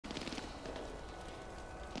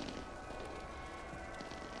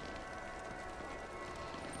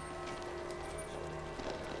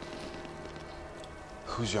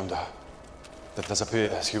Who's yonder that does appear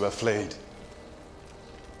as you were flayed?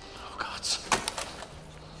 Oh, gods.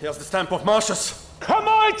 Here's the stamp of Marcius. Come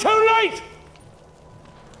I too late?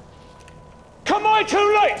 Come I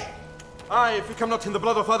too late? Aye, if you come not in the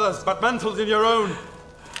blood of others, but mantled in your own.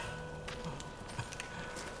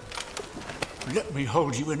 Let me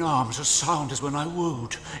hold you in arms as sound as when I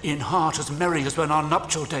wooed, in heart as merry as when our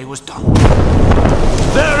nuptial day was done.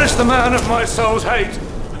 There is the man of my soul's hate,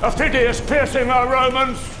 Aufidius piercing our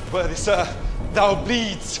Romans. Worthy sir, thou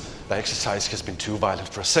bleeds. Thy exercise has been too violent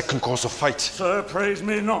for a second course of fight. Sir, praise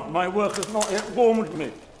me not. My work has not yet warmed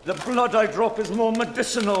me. The blood I drop is more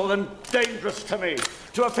medicinal than dangerous to me.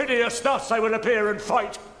 To Aufidius thus I will appear and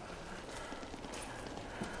fight.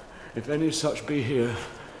 If any such be here,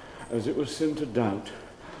 as it was sin to doubt,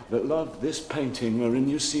 that love this painting wherein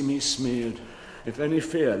you see me smeared, if any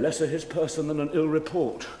fear lesser his person than an ill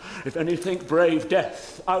report, if any think brave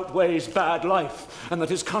death outweighs bad life, and that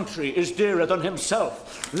his country is dearer than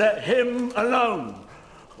himself, let him alone.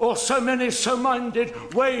 Or so many so minded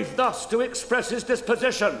wave thus to express his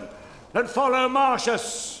disposition, and follow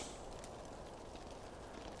Marcius.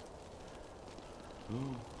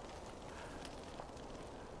 Oh.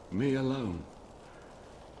 Me alone.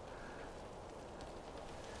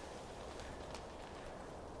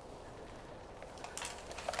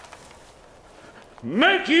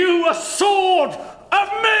 Make you a sword of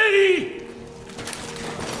me!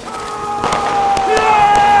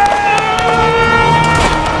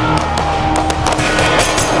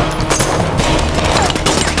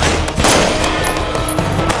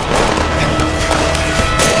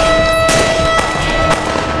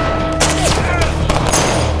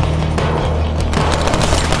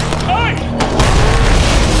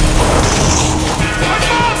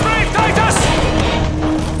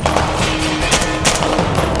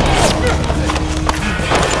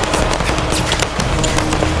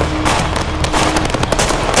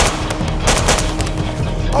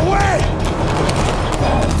 Away!